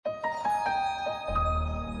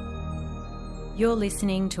You're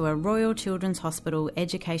listening to a Royal Children's Hospital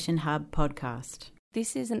Education Hub podcast.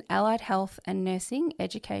 This is an Allied Health and Nursing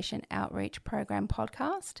Education Outreach Program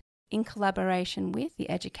podcast in collaboration with the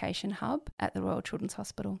Education Hub at the Royal Children's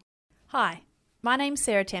Hospital. Hi, my name's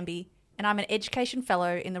Sarah Temby and I'm an Education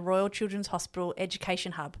Fellow in the Royal Children's Hospital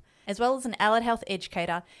Education Hub, as well as an Allied Health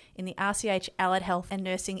Educator in the RCH Allied Health and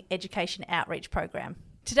Nursing Education Outreach Program.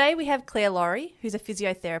 Today we have Claire Laurie, who's a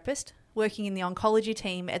physiotherapist, working in the oncology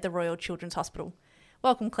team at the Royal Children's Hospital.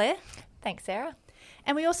 Welcome, Claire. Thanks, Sarah.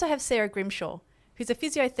 And we also have Sarah Grimshaw, who's a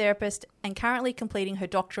physiotherapist and currently completing her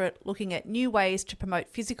doctorate looking at new ways to promote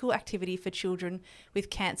physical activity for children with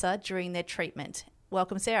cancer during their treatment.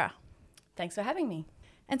 Welcome, Sarah. Thanks for having me.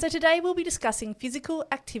 And so today we'll be discussing physical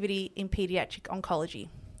activity in paediatric oncology.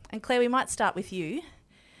 And Claire, we might start with you.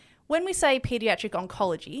 When we say paediatric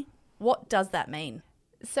oncology, what does that mean?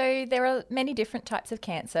 So there are many different types of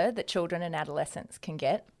cancer that children and adolescents can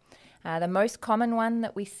get. The most common one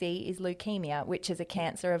that we see is leukemia, which is a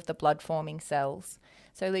cancer of the blood-forming cells.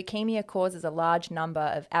 So leukemia causes a large number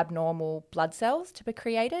of abnormal blood cells to be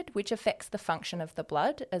created, which affects the function of the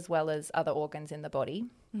blood as well as other organs in the body.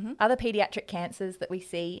 Mm-hmm. Other paediatric cancers that we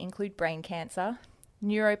see include brain cancer,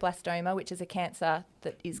 neuroblastoma, which is a cancer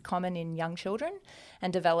that is common in young children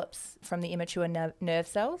and develops from the immature nerve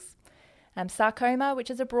cells. Sarcoma, which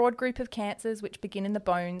is a broad group of cancers which begin in the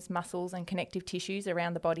bones, muscles and connective tissues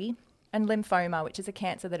around the body. And lymphoma, which is a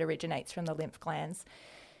cancer that originates from the lymph glands.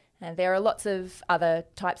 And there are lots of other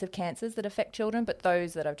types of cancers that affect children, but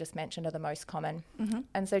those that I've just mentioned are the most common. Mm-hmm.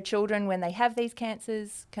 And so children, when they have these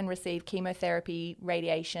cancers, can receive chemotherapy,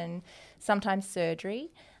 radiation, sometimes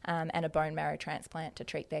surgery, and a bone marrow transplant to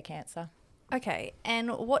treat their cancer. Okay, and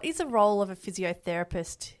what is the role of a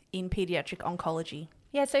physiotherapist in paediatric oncology?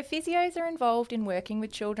 Yeah, so physios are involved in working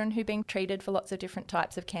with children who've been treated for lots of different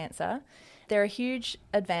types of cancer. There are huge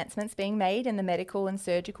advancements being made in the medical and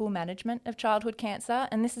surgical management of childhood cancer,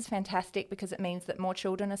 and this is fantastic because it means that more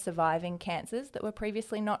children are surviving cancers that were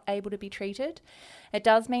previously not able to be treated. It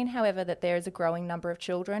does mean, however, that there is a growing number of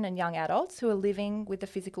children and young adults who are living with the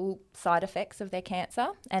physical side effects of their cancer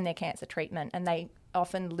and their cancer treatment, and they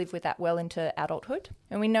often live with that well into adulthood.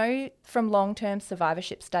 And we know from long-term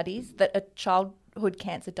survivorship studies that a childhood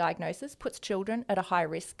cancer diagnosis puts children at a high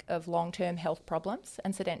risk of long-term health problems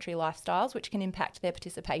and sedentary lifestyles, which can impact their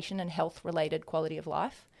participation and health-related quality of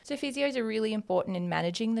life. So physios are really important in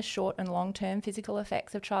managing the short and long-term physical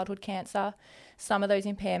effects of childhood cancer. Some of those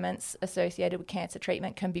impairments associated with cancer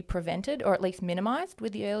treatment can be prevented or at least minimised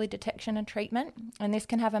with the early detection and treatment. And this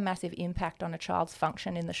can have a massive impact on a child's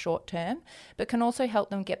function in the short term, but can also help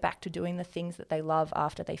them get back to doing the things that they love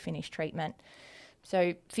after they finish treatment.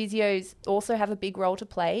 So physios also have a big role to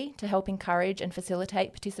play to help encourage and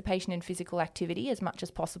facilitate participation in physical activity as much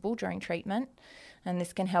as possible during treatment. And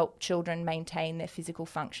this can help children maintain their physical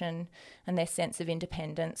function and their sense of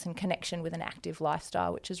independence and connection with an active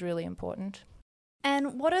lifestyle, which is really important.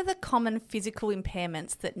 And what are the common physical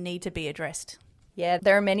impairments that need to be addressed? Yeah,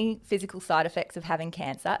 there are many physical side effects of having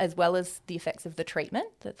cancer, as well as the effects of the treatment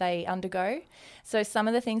that they undergo. So some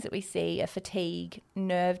of the things that we see are fatigue,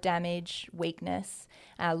 nerve damage, weakness,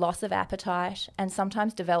 loss of appetite, and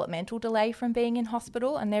sometimes developmental delay from being in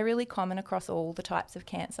hospital, and they're really common across all the types of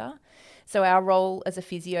cancer. So our role as a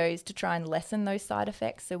physio is to try and lessen those side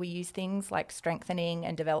effects. So we use things like strengthening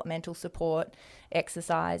and developmental support,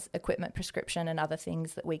 exercise, equipment prescription, and other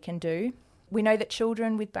things that we can do. We know that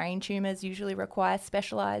children with brain tumours usually require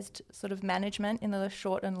specialised sort of management in the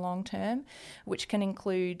short and long term, which can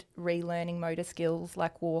include relearning motor skills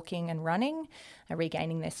like walking and running,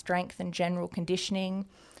 regaining their strength and general conditioning.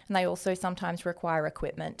 And they also sometimes require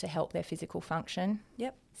equipment to help their physical function.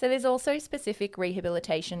 Yep. So there's also specific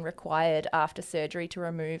rehabilitation required after surgery to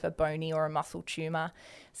remove a bony or a muscle tumour.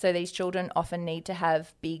 So these children often need to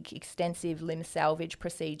have big, extensive limb salvage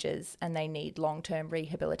procedures and they need long-term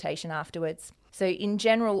rehabilitation afterwards. So in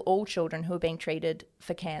general, all children who are being treated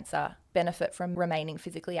for cancer benefit from remaining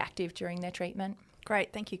physically active during their treatment.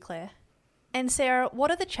 Great, thank you, Claire. And Sarah, what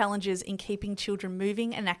are the challenges in keeping children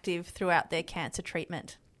moving and active throughout their cancer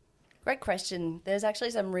treatment? Great question. There's actually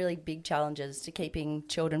some really big challenges to keeping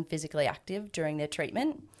children physically active during their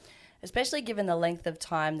treatment, especially given the length of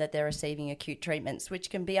time that they're receiving acute treatments, which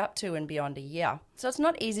can be up to and beyond a year. So it's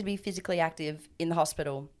not easy to be physically active in the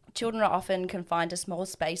hospital. Children are often confined to small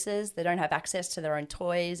spaces. They don't have access to their own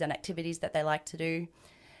toys and activities that they like to do.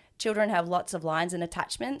 Children have lots of lines and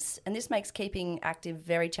attachments, and this makes keeping active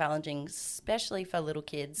very challenging, especially for little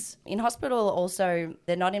kids. In hospital also,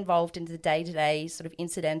 they're not involved in the day-to-day sort of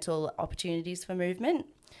incidental opportunities for movement.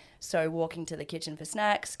 So walking to the kitchen for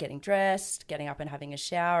snacks, getting dressed, getting up and having a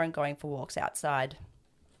shower and going for walks outside.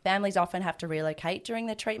 Families often have to relocate during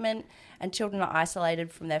their treatment, and children are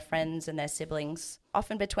isolated from their friends and their siblings.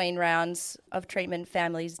 Often between rounds of treatment,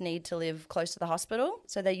 families need to live close to the hospital,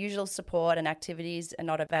 so their usual support and activities are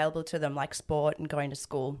not available to them, like sport and going to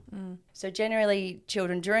school. So generally,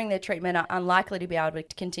 children during their treatment are unlikely to be able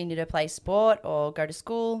to continue to play sport or go to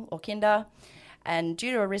school or kinder. And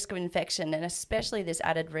due to a risk of infection, and especially this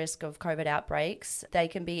added risk of COVID outbreaks, they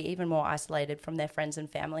can be even more isolated from their friends and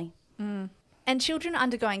family. And children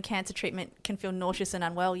undergoing cancer treatment can feel nauseous and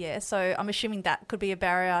unwell, yeah? So I'm assuming that could be a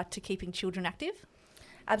barrier to keeping children active?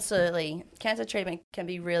 Absolutely. Cancer treatment can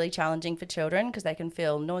be really challenging for children because they can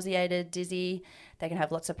feel nauseated, dizzy, they can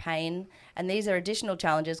have lots of pain. And these are additional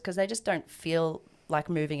challenges because they just don't feel like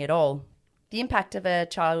moving at all. The impact of a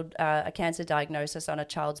cancer diagnosis on a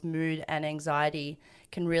child's mood and anxiety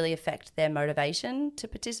can really affect their motivation to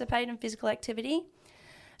participate in physical activity.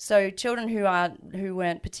 So children who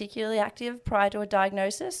weren't particularly active prior to a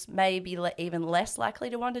diagnosis may be even less likely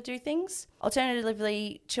to want to do things.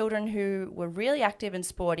 Alternatively, children who were really active and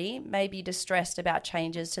sporty may be distressed about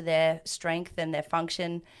changes to their strength and their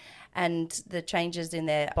function and the changes in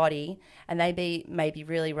their body, and they may be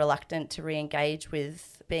really reluctant to re-engage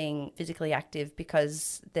with being physically active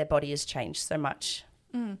because their body has changed so much.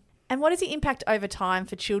 And what is the impact over time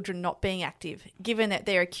for children not being active, given that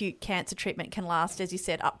their acute cancer treatment can last, as you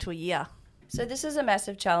said, up to a year? So this is a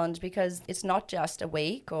massive challenge because it's not just a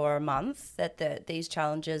week or a month that these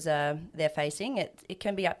challenges they're facing. It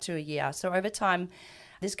can be up to a year. So over time,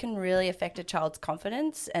 this can really affect a child's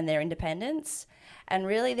confidence and their independence and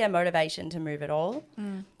really their motivation to move at all.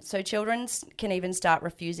 So children can even start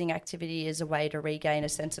refusing activity as a way to regain a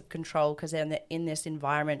sense of control because they're in this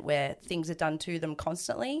environment where things are done to them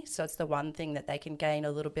constantly. So it's the one thing that they can gain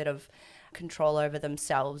a little bit of control over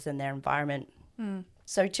themselves and their environment.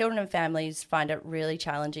 So children and families find it really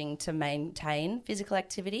challenging to maintain physical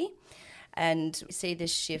activity and see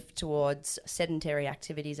this shift towards sedentary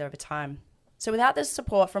activities over time. So without the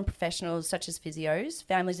support from professionals such as physios,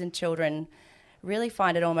 families and children really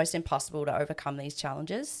find it almost impossible to overcome these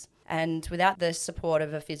challenges. And without the support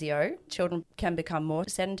of a physio, children can become more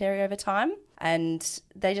sedentary over time, and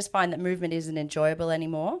they just find that movement isn't enjoyable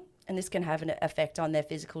anymore. And this can have an effect on their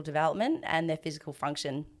physical development and their physical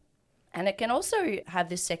function. And it can also have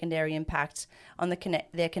this secondary impact on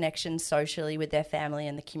their connection socially with their family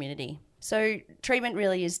and the community. So treatment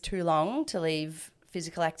really is too long to leave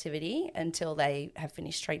physical activity until they have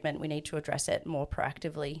finished treatment. We need to address it more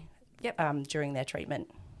proactively during their treatment.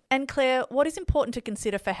 And Claire, what is important to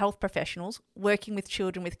consider for health professionals working with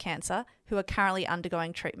children with cancer who are currently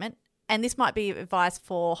undergoing treatment? And this might be advice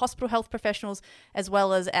for hospital health professionals as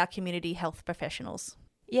well as our community health professionals.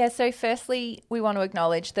 Yeah, so firstly, we want to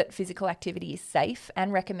acknowledge that physical activity is safe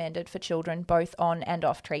and recommended for children both on and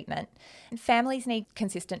off treatment. And families need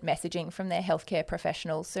consistent messaging from their healthcare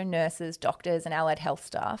professionals, so nurses, doctors and allied health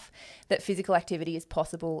staff, that physical activity is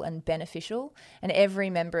possible and beneficial. And every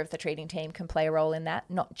member of the treating team can play a role in that,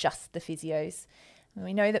 not just the physios. And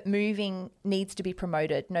we know that moving needs to be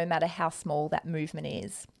promoted, no matter how small that movement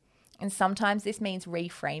is. And sometimes this means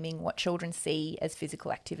reframing what children see as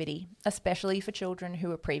physical activity, especially for children who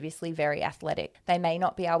were previously very athletic. They may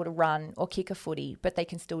not be able to run or kick a footy, but they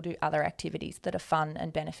can still do other activities that are fun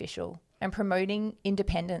and beneficial. And promoting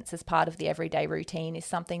independence as part of the everyday routine is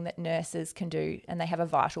something that nurses can do, and they have a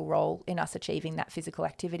vital role in us achieving that physical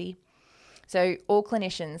activity. So all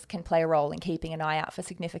clinicians can play a role in keeping an eye out for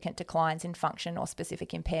significant declines in function or specific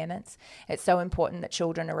impairments. It's so important that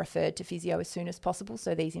children are referred to physio as soon as possible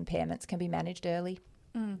so these impairments can be managed early.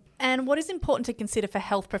 And what is important to consider for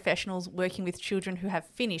health professionals working with children who have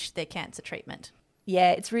finished their cancer treatment?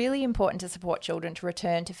 Yeah, it's really important to support children to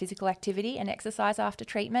return to physical activity and exercise after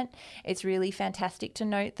treatment. It's really fantastic to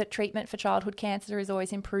note that treatment for childhood cancer is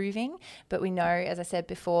always improving, but we know, as I said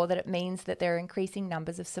before, that it means that there are increasing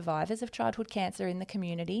numbers of survivors of childhood cancer in the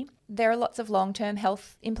community. There are lots of long-term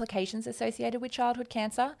health implications associated with childhood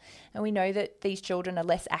cancer, and we know that these children are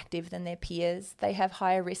less active than their peers. They have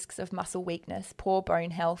higher risks of muscle weakness, poor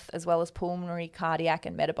bone health, as well as pulmonary, cardiac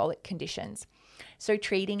and metabolic conditions. So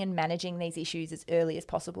treating and managing these issues as early as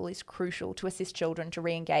possible is crucial to assist children to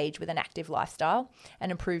re-engage with an active lifestyle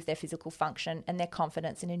and improve their physical function and their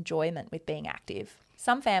confidence and enjoyment with being active.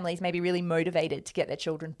 Some families may be really motivated to get their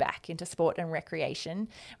children back into sport and recreation,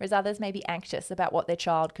 whereas others may be anxious about what their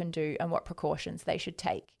child can do and what precautions they should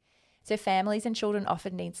take. So families and children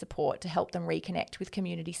often need support to help them reconnect with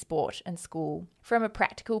community sport and school. From a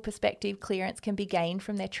practical perspective, clearance can be gained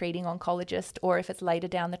from their treating oncologist or if it's later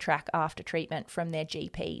down the track after treatment from their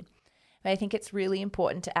GP. I think it's really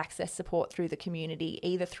important to access support through the community,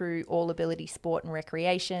 either through all ability sport and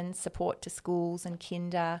recreation, support to schools and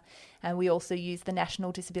kinder. And we also use the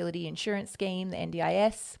National Disability Insurance Scheme, the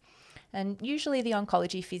NDIS. And usually the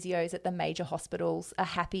oncology physios at the major hospitals are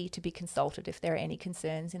happy to be consulted if there are any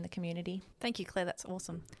concerns in the community. Thank you, Claire. That's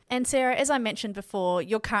awesome. And Sarah, as I mentioned before,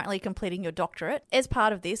 you're currently completing your doctorate. As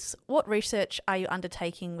part of this, what research are you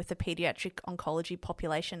undertaking with the paediatric oncology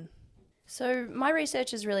population? So my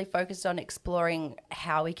research is really focused on exploring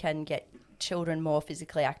how we can get children more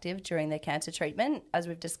physically active during their cancer treatment. As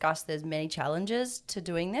we've discussed, there's many challenges to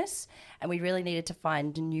doing this, and we really needed to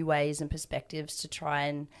find new ways and perspectives to try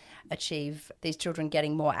and achieve these children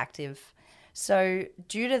getting more active. So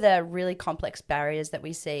due to the really complex barriers that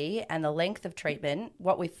we see and the length of treatment,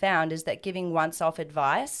 what we've found is that giving once-off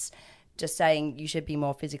advice, just saying you should be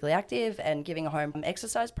more physically active and giving a home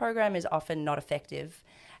exercise program is often not effective,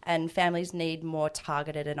 and families need more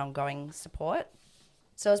targeted and ongoing support.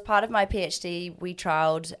 So as part of my PhD, we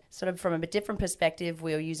trialled sort of from a different perspective.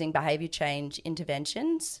 We were using behaviour change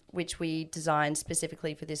interventions, which we designed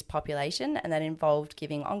specifically for this population, and that involved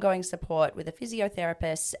giving ongoing support with a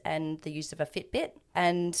physiotherapist and the use of a Fitbit.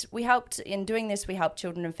 And in doing this, we helped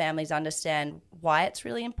children and families understand why it's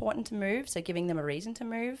really important to move, so giving them a reason to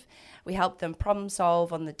move. We helped them problem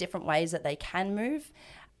solve on the different ways that they can move,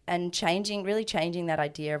 and really changing that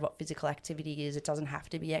idea of what physical activity is. It doesn't have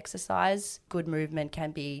to be exercise. Good movement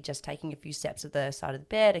can be just taking a few steps at the side of the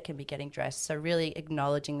bed. It can be getting dressed. So really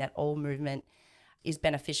acknowledging that all movement is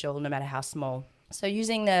beneficial no matter how small. So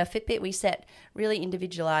using the Fitbit, we set really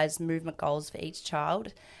individualized movement goals for each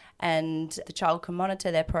child, and the child can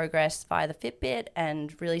monitor their progress via the Fitbit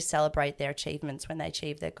and really celebrate their achievements when they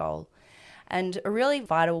achieve their goal. And a really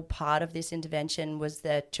vital part of this intervention was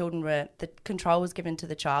the control was given to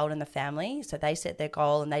the child and the family. So they set their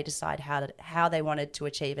goal and they decide how they wanted to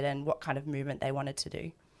achieve it and what kind of movement they wanted to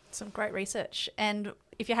do. Some great research. And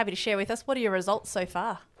if you're happy to share with us, what are your results so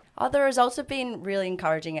far? The results have been really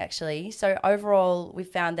encouraging, actually. So overall, we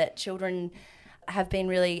found that children have been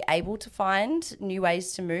really able to find new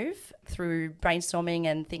ways to move through brainstorming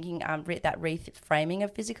and thinking that reframing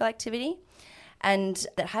of physical activity. And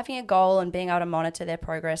that having a goal and being able to monitor their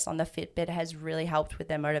progress on the Fitbit has really helped with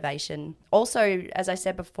their motivation. Also, as I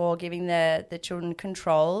said before, giving the children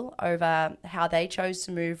control over how they chose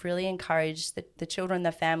to move really encouraged the children,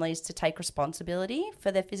 the families to take responsibility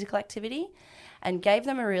for their physical activity, and gave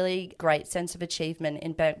them a really great sense of achievement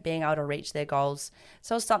in being able to reach their goals.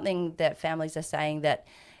 So it's something that families are saying that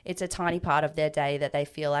it's a tiny part of their day that they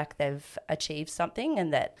feel like they've achieved something,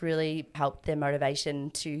 and that really helped their motivation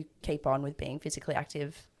to keep on with being physically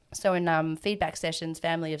active. So in feedback sessions,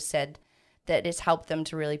 family have said that it's helped them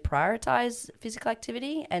to really prioritise physical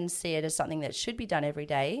activity and see it as something that should be done every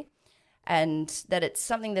day, and that it's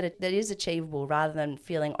something that is achievable rather than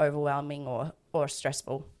feeling overwhelming or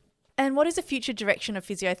stressful. And what is the future direction of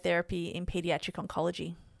physiotherapy in paediatric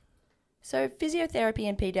oncology? So physiotherapy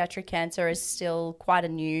in paediatric cancer is still quite a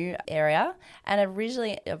new area, and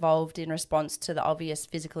originally evolved in response to the obvious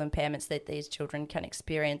physical impairments that these children can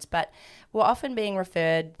experience, but were often being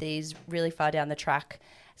referred these really far down the track.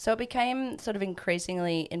 So it became sort of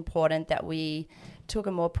increasingly important that we took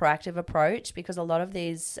a more proactive approach, because a lot of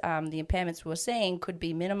these, the impairments we were seeing could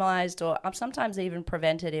be minimised or sometimes even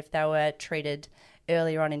prevented if they were treated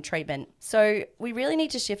earlier on in treatment. So we really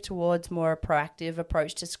need to shift towards more a proactive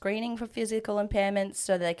approach to screening for physical impairments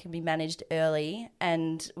so that they can be managed early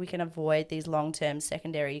and we can avoid these long-term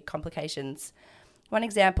secondary complications. One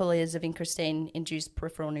example is of vincristine-induced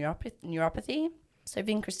peripheral neuropathy. So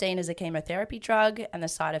vincristine is a chemotherapy drug, and the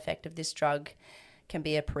side effect of this drug can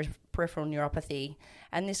be a peripheral neuropathy,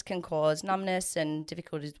 and this can cause numbness and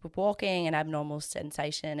difficulties with walking and abnormal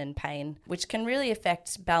sensation and pain, which can really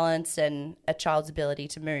affect balance and a child's ability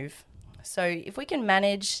to move. So if we can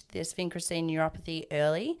manage this vincristine neuropathy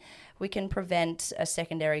early, we can prevent a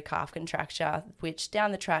secondary calf contracture, which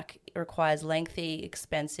down the track requires lengthy,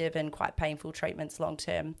 expensive and quite painful treatments long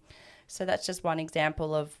term. So that's just one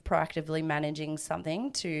example of proactively managing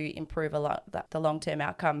something to improve the long-term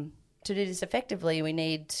outcome. To do this effectively, we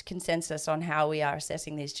need consensus on how we are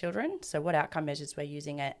assessing these children, so what outcome measures we're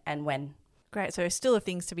using and when. Great, so still have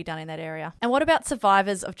things to be done in that area. And what about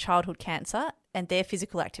survivors of childhood cancer and their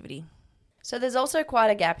physical activity? So there's also quite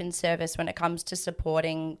a gap in service when it comes to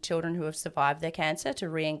supporting children who have survived their cancer to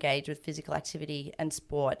re-engage with physical activity and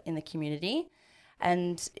sport in the community.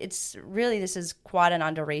 And this is quite an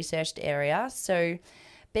under-researched area, so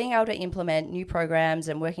being able to implement new programs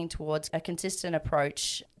and working towards a consistent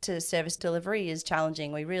approach to service delivery is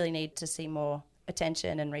challenging. We really need to see more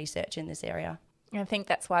attention and research in this area. I think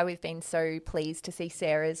that's why we've been so pleased to see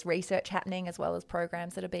Sarah's research happening, as well as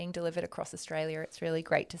programs that are being delivered across Australia. It's really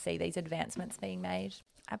great to see these advancements being made.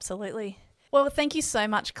 Absolutely. Well, thank you so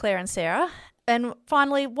much, Claire and Sarah. And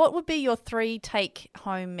finally, what would be your 3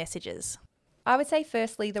 take-home messages? I would say,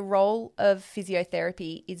 firstly, the role of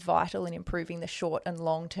physiotherapy is vital in improving the short and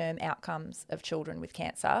long-term outcomes of children with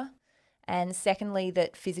cancer. And secondly,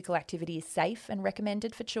 that physical activity is safe and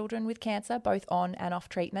recommended for children with cancer, both on and off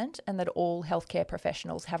treatment, and that all healthcare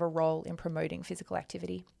professionals have a role in promoting physical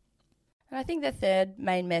activity. And I think the third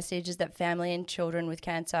main message is that family and children with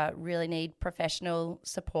cancer really need professional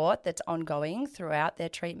support that's ongoing throughout their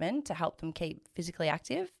treatment to help them keep physically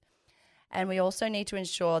active. And we also need to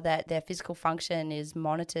ensure that their physical function is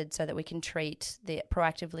monitored so that we can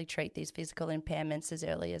proactively treat these physical impairments as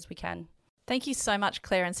early as we can. Thank you so much,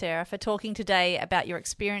 Claire and Sarah, for talking today about your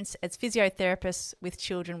experience as physiotherapists with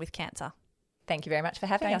children with cancer. Thank you very much for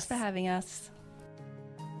having us. Thanks for having us.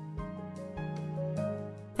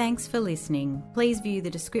 Thanks for listening. Please view the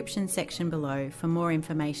description section below for more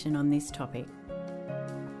information on this topic.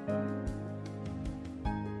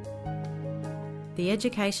 The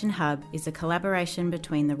Education Hub is a collaboration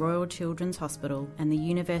between the Royal Children's Hospital and the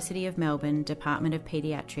University of Melbourne Department of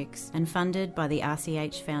Paediatrics and funded by the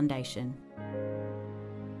RCH Foundation.